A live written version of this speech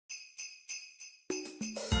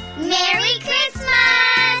Merry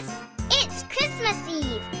Christmas! It's Christmas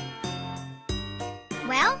Eve.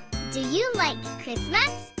 Well, do you like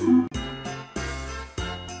Christmas?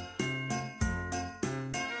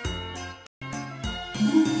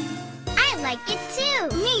 I like it too.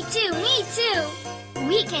 Me too, me too.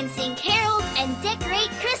 We can sing carols and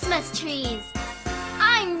decorate Christmas trees.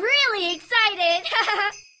 I'm really excited.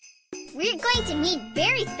 We're going to meet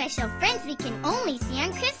very special friends we can only see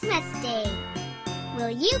on Christmas Day. Will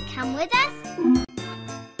you come with us?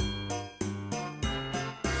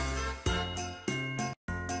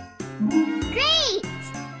 Great!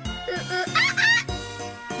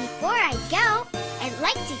 Before I go, I'd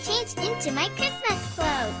like to change into my Christmas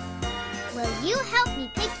clothes. Will you help me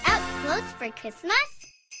pick out clothes for Christmas?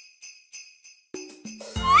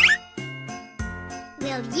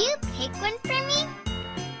 Will you pick one for me?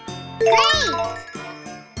 Great!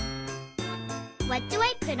 What do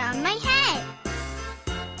I put on my head?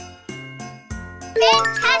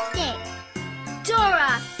 Fantastic!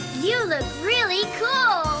 Dora, you look really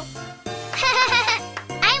cool.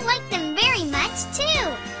 I like them very much, too.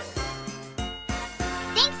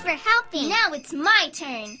 Thanks for helping. Now it's my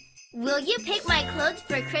turn. Will you pick my clothes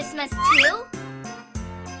for Christmas too?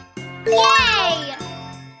 Yay!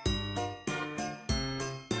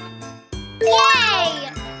 Yay!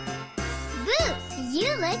 Boots,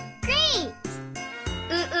 you look great.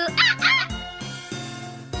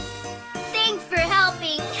 Thanks for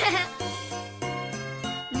helping.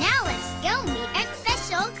 Now let's go meet our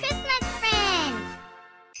special Christmas friends.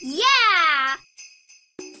 Yeah!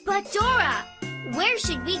 But Dora, where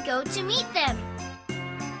should we go to meet them?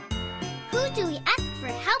 Who do we ask for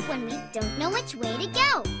help when we don't know which way to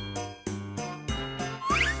go?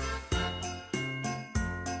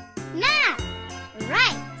 Map!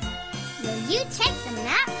 Right. Will you check the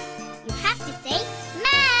map? You have to say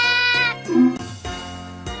map!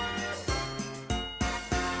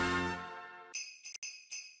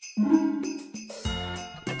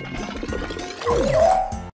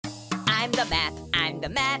 I'm the map, I'm the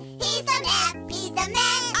map. He's the map, he's the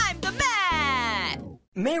map. I'm the map!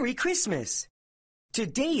 Merry Christmas!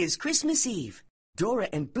 Today is Christmas Eve. Dora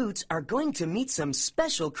and Boots are going to meet some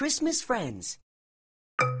special Christmas friends.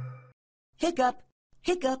 Hiccup,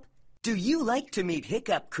 Hiccup, do you like to meet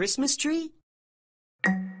Hiccup Christmas Tree?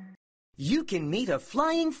 You can meet a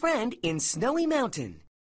flying friend in Snowy Mountain.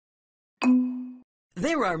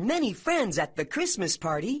 There are many friends at the Christmas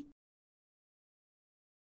party.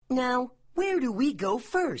 Now, where do we go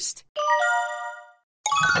first?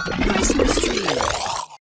 Christmas tree!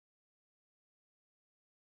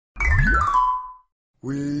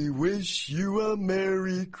 We wish you a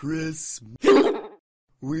Merry Christmas.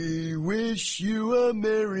 We wish you a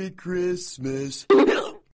Merry Christmas.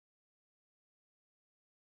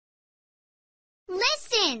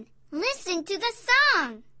 Listen! Listen to the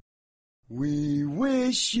song! We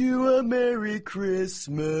wish you a Merry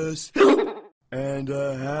Christmas and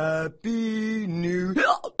a Happy New...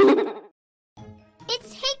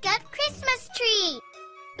 It's Hiccup Christmas Tree!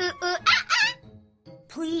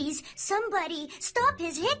 Please, somebody, stop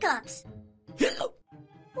his hiccups.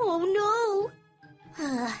 Oh, no.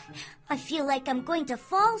 I feel like I'm going to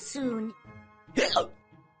fall soon.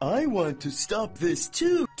 I want to stop this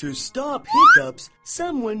too. To stop hiccups,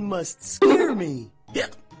 someone must scare me.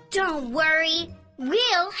 Don't worry.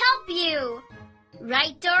 We'll help you.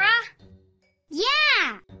 Right, Dora?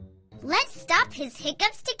 Yeah! Let's stop his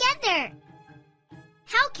hiccups together.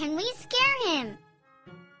 How can we scare him?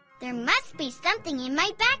 There must be something in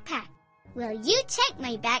my backpack. Will you check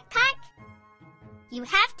my backpack? You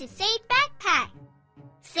have to say backpack.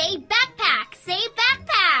 Say backpack. Say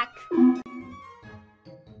backpack.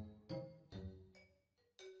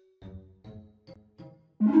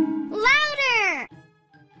 Louder!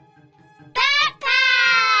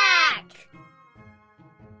 Backpack!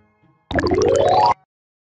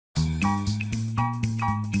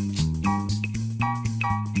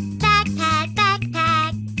 Backpack,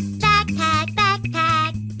 backpack, backpack,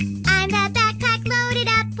 backpack. I'm the backpack loaded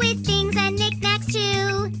up with things and knickknacks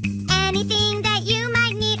too. Anything that you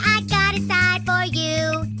might need, I got inside for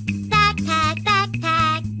you. Backpack,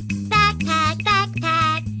 backpack, backpack,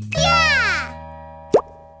 backpack. Yeah!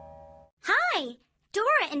 Hi!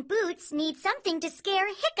 Dora and Boots need something to scare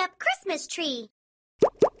Hiccup Christmas Tree.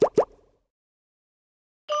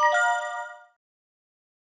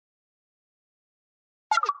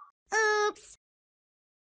 Oops.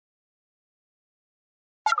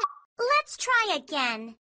 Let's try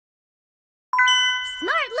again.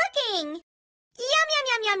 Smart looking! Yum, yum,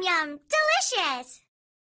 yum, yum, yum! Delicious!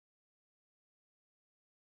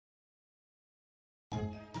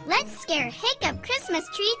 Let's scare Hiccup Christmas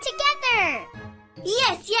Tree together.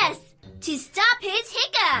 Yes, yes, to stop his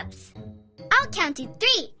hiccups. I'll count to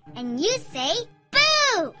 3, and you say,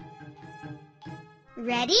 boo!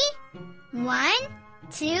 Ready? 1,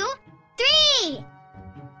 2, 3!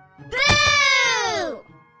 Boo!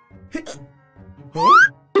 Huh?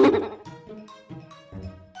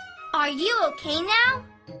 Are you okay now?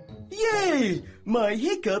 Yay! My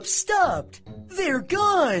hiccups stopped. They're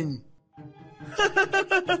gone.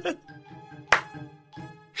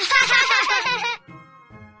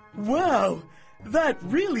 Wow, that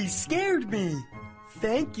really scared me.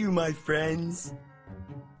 Thank you, my friends.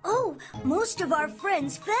 Oh, most of our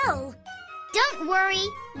friends fell. Don't worry,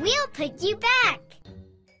 we'll put you back.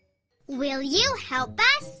 Will you help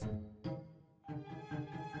us?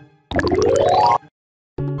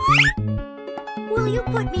 Will you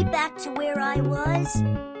put me back to where I was?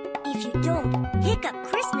 If you don't, Hiccup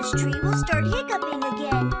Christmas Tree will start hiccuping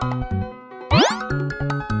again.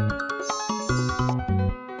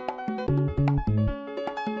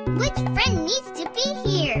 Which friend needs to be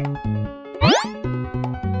here?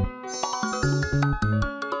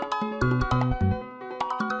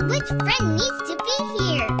 Which friend needs to be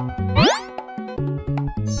here?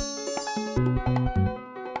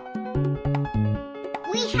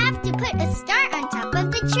 We have to put a star on top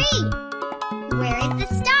of the tree. Where is the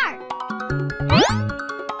star?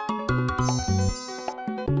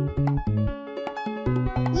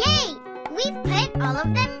 Yay! We've put all of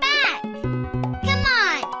them back. Come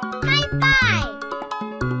on, high five!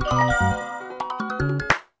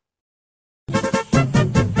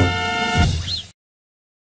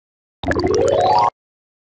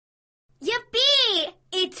 Yippee!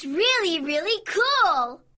 It's really, really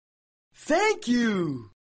cool. Thank you.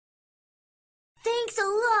 Thanks a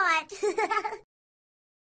lot.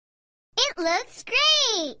 It looks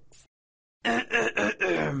great!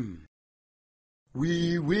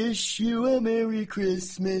 We wish you a Merry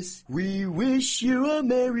Christmas. We wish you a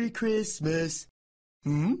Merry Christmas.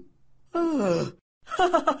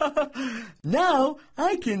 Now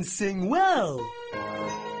I can sing well.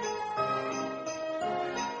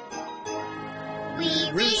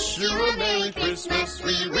 We wish you a Merry Christmas.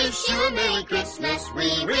 We wish you a Merry Christmas.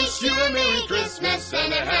 We wish you a Merry Christmas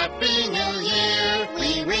and a Happy New Year.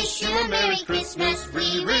 We wish you a Merry Christmas.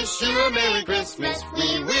 We wish you a Merry Christmas.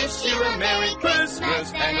 We wish you a Merry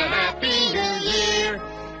Christmas and a Happy New Year.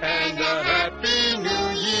 And a Happy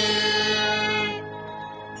New Year.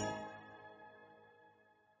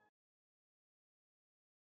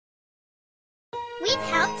 We've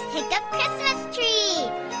helped Hiccup Christmas Tree!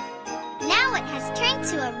 Now it has turned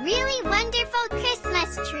to a really wonderful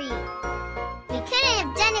Christmas tree. We couldn't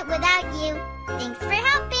have done it without you. Thanks for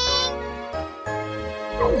helping!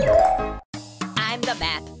 I'm the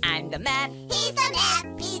Matt. I'm the Matt. He's the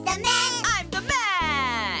man! He's the man! I'm the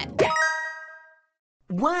Matt.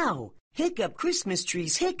 Wow! Hiccup Christmas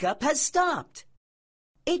Tree's hiccup has stopped.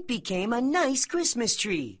 It became a nice Christmas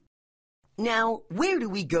tree. Now, where do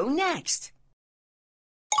we go next?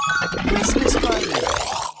 Christmas party!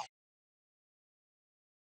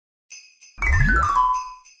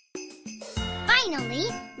 Finally,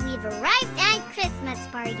 we've arrived at Christmas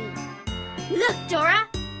party. Look, Dora.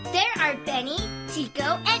 There are Benny,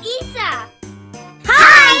 Tico, and Isa.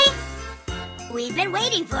 Hi! We've been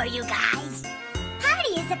waiting for you guys.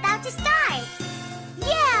 Party is about to start.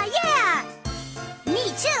 Yeah! Me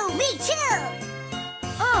too!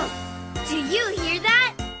 Oh, do you hear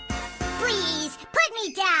that? Please, put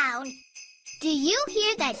me down. Do you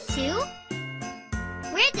hear that too?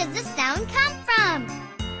 Where does the sound come from?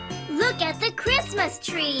 Look at the Christmas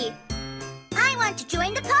tree. I want to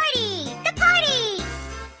join the party! The party!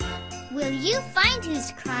 Will you find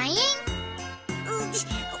who's crying? Will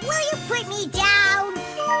you put me down?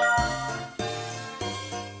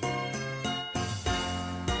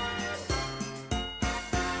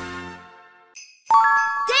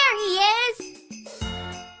 There he is.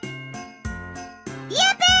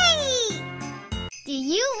 Yippee! Do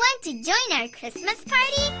you want to join our Christmas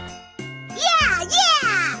party? Yeah!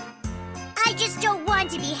 I just don't want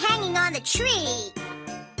to be hanging on the tree.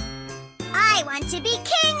 I want to be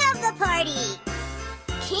king of the party.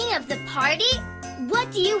 King of the party?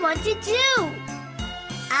 What do you want to do?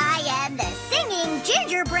 I am the singing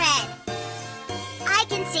gingerbread. I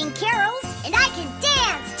can sing carols and I can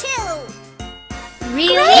dance too.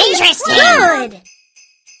 Really? Interesting. Good.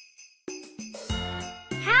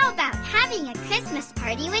 How about having a Christmas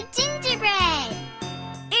party with gingerbread?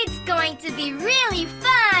 It's going to be really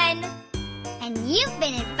fun. And you've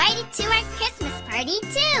been invited to our Christmas party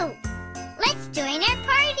too. Let's join our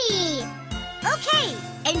party. Okay,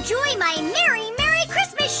 enjoy my Merry, Merry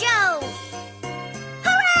Christmas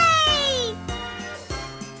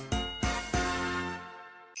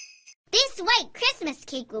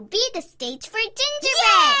cake will be the stage for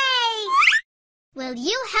gingerbread. Yay! Will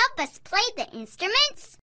you help us play the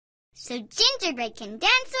instruments? So gingerbread can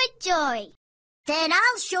dance with joy. Then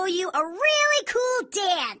I'll show you a really cool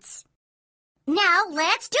dance. Now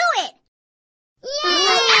let's do it.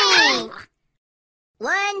 Yay!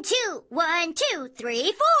 1, 2, 1, 2,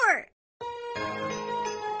 3, 4.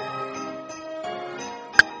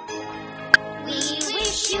 We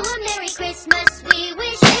wish you a Merry Christmas. We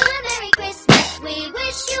wish you a Merry Christmas. We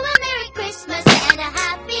wish you a Merry Christmas and a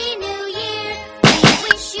Happy New Year. We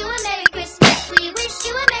wish you a Merry Christmas. We wish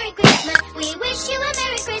you a Merry Christmas. We wish you a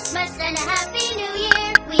Merry Christmas and a Happy New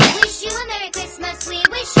Year. We wish you a Merry Christmas. We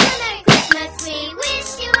wish you a Merry Christmas. We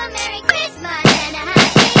wish you a Merry Christmas and a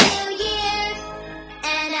Happy New Year.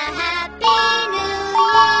 And a Happy New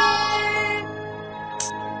Year.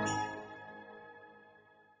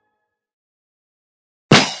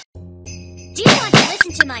 Do you want to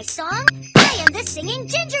listen to my song? I am the singing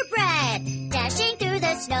gingerbread, dashing through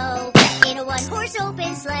the snow in a one-horse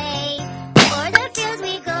open sleigh. O'er the fields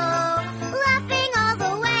we go, laughing all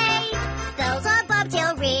the way. Bells on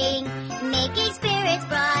bobtail ring, making spirits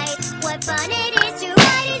bright. What fun it is to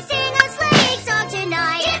ride and sing a sleighing song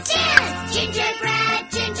tonight! It's dance!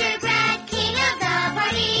 Gingerbread, gingerbread, king of the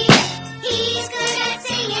party. He's good at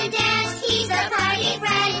sing and dance. He's the party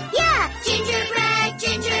bread. Yeah, gingerbread,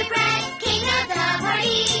 gingerbread, king of the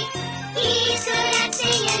party. He's good at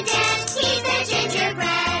sing and dance. He's the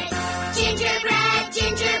gingerbread. Gingerbread,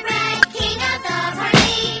 gingerbread, king of the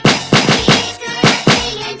party. He's good at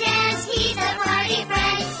sing and dance. He's the party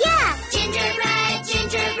bread. Yeah, gingerbread,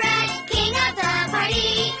 gingerbread, king of the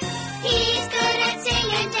party. He's good at sing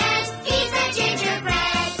and dance. He's the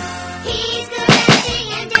gingerbread. He's good at sing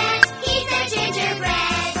and dance. He's the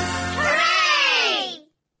gingerbread. Hooray!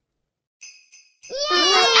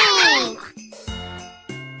 Yay!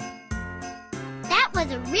 That was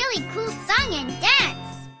a really cool song and dance.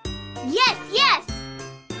 Yes, yes.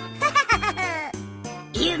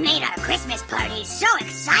 You made our Christmas party so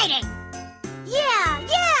exciting. Yeah,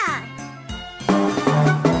 yeah.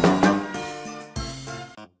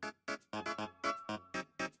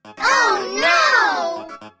 Oh no!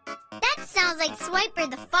 That sounds like Swiper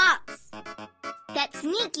the fox. That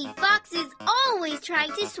sneaky fox is always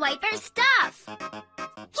trying to swipe our stuff.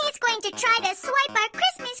 He's going to try to swipe our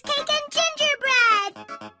Christmas cake and gingerbread.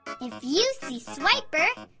 If you see Swiper,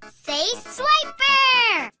 say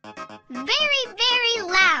Swiper! Very, very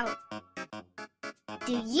loud.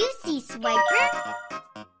 Do you see Swiper?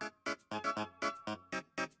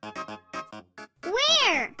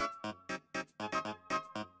 Where?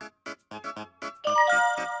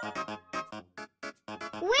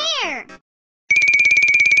 Where?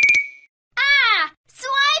 Ah!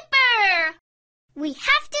 Swiper! We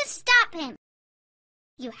have to stop him.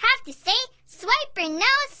 You have to say, Swiper,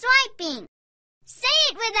 no swiping. Say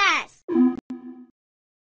it with us.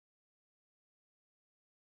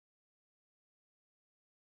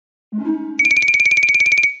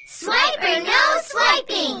 Swiper, no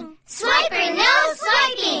swiping. Swiper, no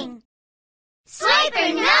swiping. Swiper,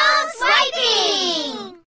 no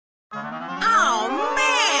swiping. Oh,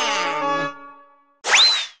 man!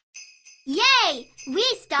 Yay! We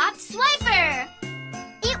stopped Swiper.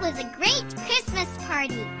 It was a great Christmas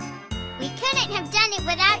party. We couldn't have done it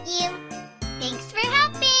without you. Thanks for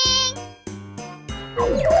helping.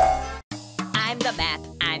 I'm the Matt,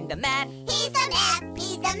 I'm the Matt, He's the man,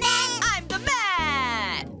 he's the man. I'm the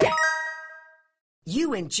Matt!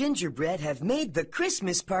 You and Gingerbread have made the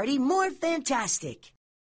Christmas party more fantastic.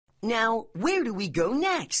 Now, where do we go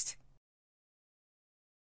next?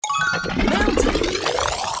 Mountain!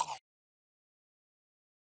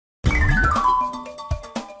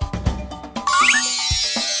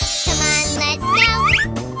 Come on, let's go.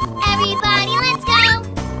 Everybody, let's go.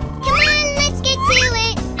 Come on, let's get to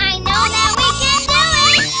it. I know that we can do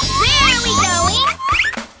it. Where are we going?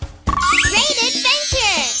 Great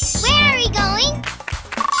adventure. Where are we going?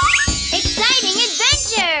 Exciting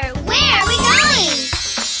adventure. Where are we going?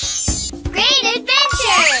 Great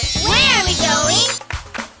adventure. Where are we going?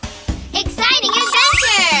 Exciting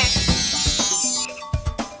adventure.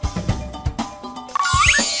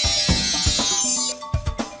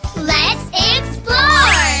 Let's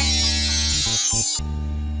explore!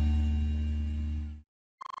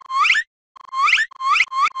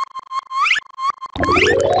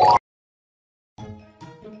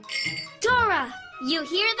 Dora, you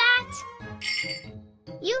hear that?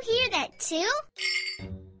 You hear that too?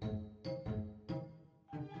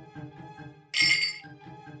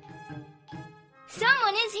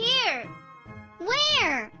 Someone is here.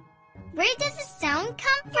 Where? Where does the sound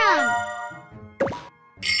come from?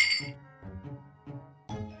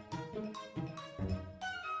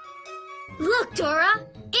 Look, Dora,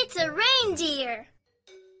 it's a reindeer.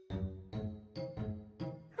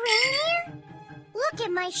 Reindeer? Look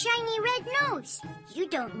at my shiny red nose. You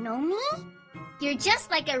don't know me? You're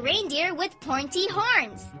just like a reindeer with pointy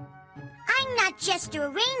horns. I'm not just a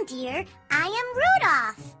reindeer. I am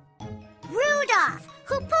Rudolph. Rudolph,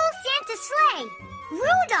 who pulls Santa's sleigh.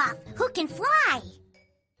 Rudolph, who can fly.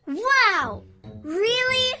 Wow!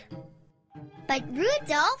 Really? But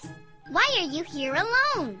Rudolph, why are you here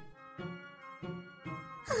alone?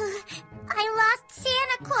 I lost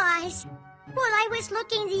Santa Claus while I was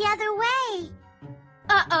looking the other way.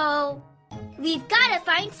 Uh-oh. We've got to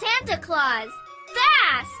find Santa Claus.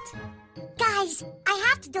 Fast! Guys, I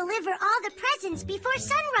have to deliver all the presents before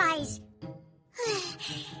sunrise.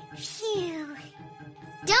 Phew.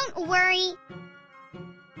 Don't worry.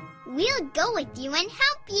 We'll go with you and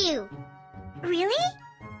help you. Really?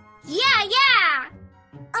 Yeah!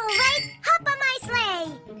 All right, hop on my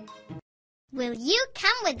sleigh. Will you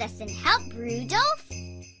come with us and help Rudolph?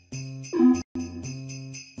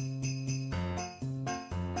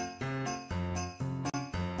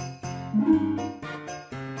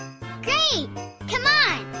 Great! Come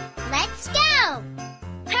on! Let's go!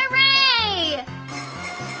 Hooray!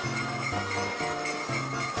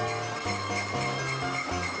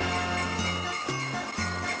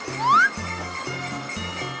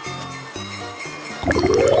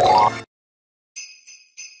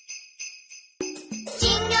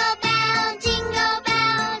 Jingle bell,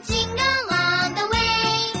 jingle all the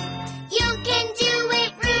way. You can do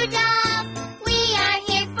it, Rudolph. We are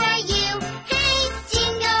here for you. Hey,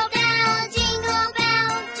 jingle bell, jingle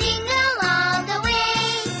all the way.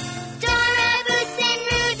 Dora, Buji, and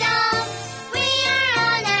Rudolph, we are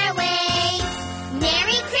on our way.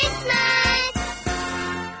 Merry Christmas!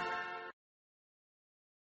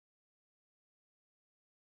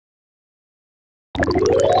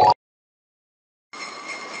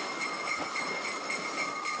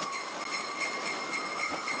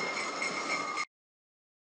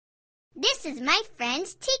 This is my friend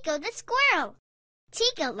Tico the squirrel.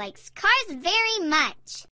 Tico likes cars very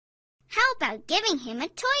much. How about giving him a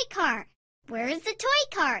toy car? Where is the toy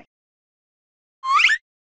car?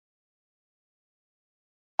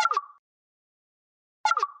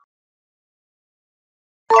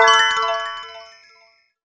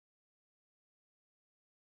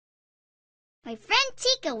 My friend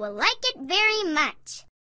Tico will like it very much.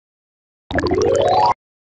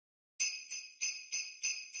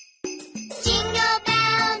 Jingle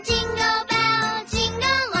bell, jingle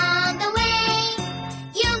all the way.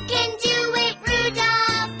 You can do it,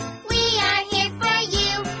 Rudolph. We are here for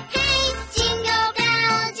you. Hey, jingle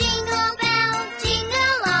bell, jingle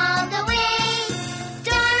all the way.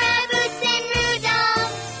 Dora, Buji, and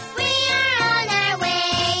Rudolph, we are on our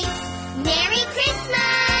way. Merry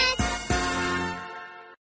Christmas!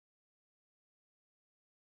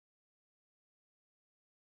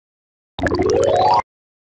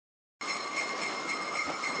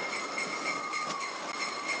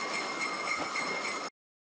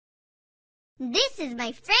 This is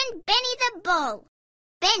my friend Benny the Bull.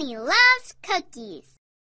 Benny loves cookies.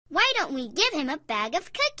 Why don't we give him a bag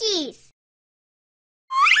of cookies?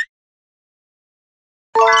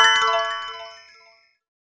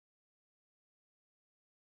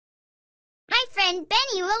 My friend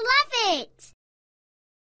Benny will love it. Jingle bell, jingle all the way. You can do it, Rudolph. We are here for you. Hey, jingle bell, jingle all the way. Dora,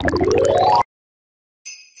 Buji, and Rudolph, we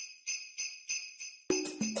are on our way.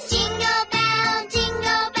 Merry Christmas! This is my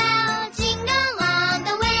friend Tico the squirrel. Tico likes cars very much. How about giving him a toy car? Where is the toy car? Jingle bell, jingle all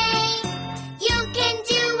the way. You can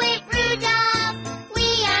do it, Rudolph. We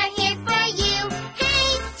are here for you. Hey,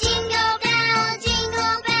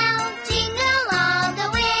 jingle bell, jingle all the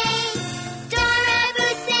way. Dora,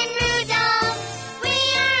 Buji, and Rudolph, we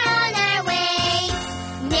are on our way.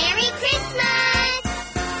 Merry Christmas!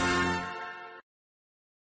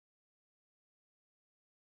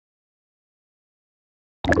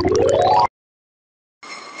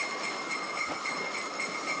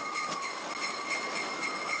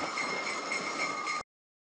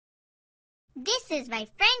 This is my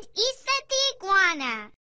friend Isa the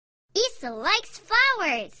iguana. Isa likes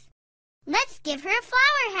flowers. Let's give her a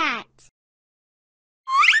flower hat.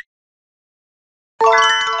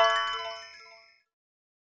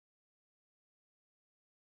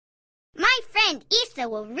 My friend Isa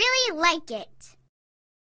will really like it.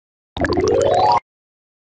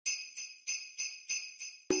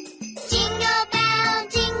 Jingle bell,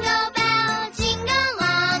 jingle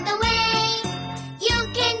all the way. You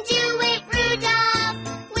can do it, Rudolph.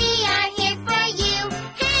 We are here for you.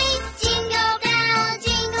 Hey, jingle bell,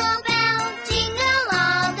 jingle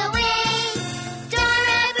all the way.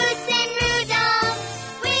 Dora, Buji, and Rudolph,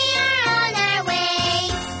 we are on our way.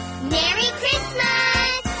 Merry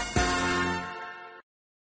Christmas!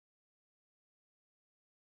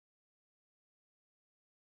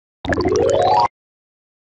 Ah,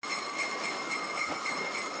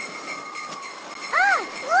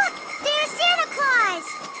 look! There's Santa Claus!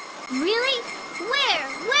 Really? Where?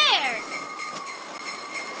 Where?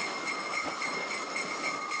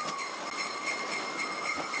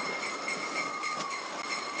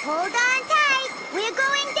 Hold on tight! We're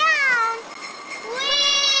going down!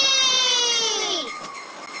 Whee!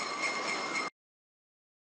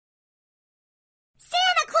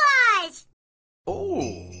 Santa Claus! Oh,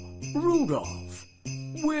 Rudolph,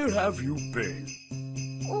 where have you been?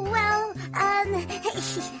 Well,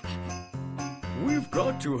 We've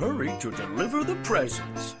got to hurry to deliver the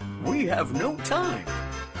presents. We have no time.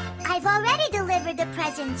 I've already delivered the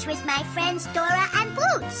presents with my friends Dora and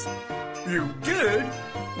Boots. You did?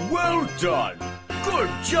 Well done. Good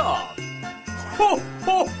job. Ho,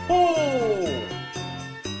 ho, ho!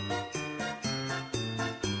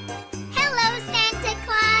 Hello, Santa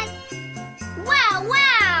Claus. Wow,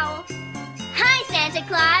 wow. Hi, Santa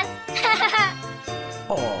Claus.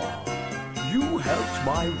 Aw, you helped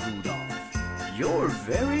my Rudolph. You're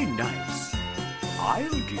very nice. I'll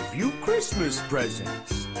give you Christmas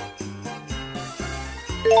presents.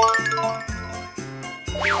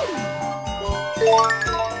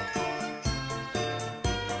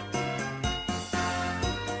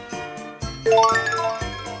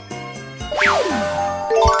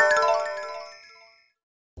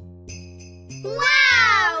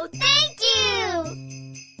 Wow, thank you.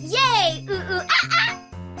 Yay, ooh, ooh, ah, ah.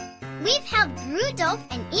 We've helped Rudolph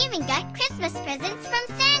and even got Christmas presents from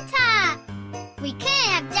Santa. We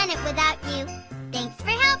couldn't have done it without you. Thanks for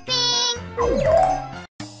helping.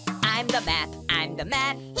 I'm the Matt. I'm the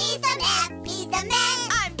Matt. He's the Matt! He's the Matt!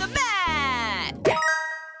 I'm the Matt.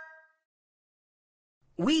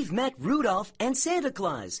 We've met Rudolph and Santa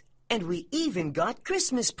Claus, and we even got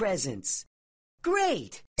Christmas presents.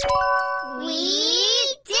 Great!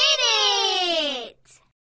 We did it!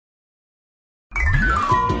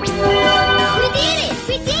 We did it!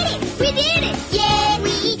 We did it! We did it! Yay!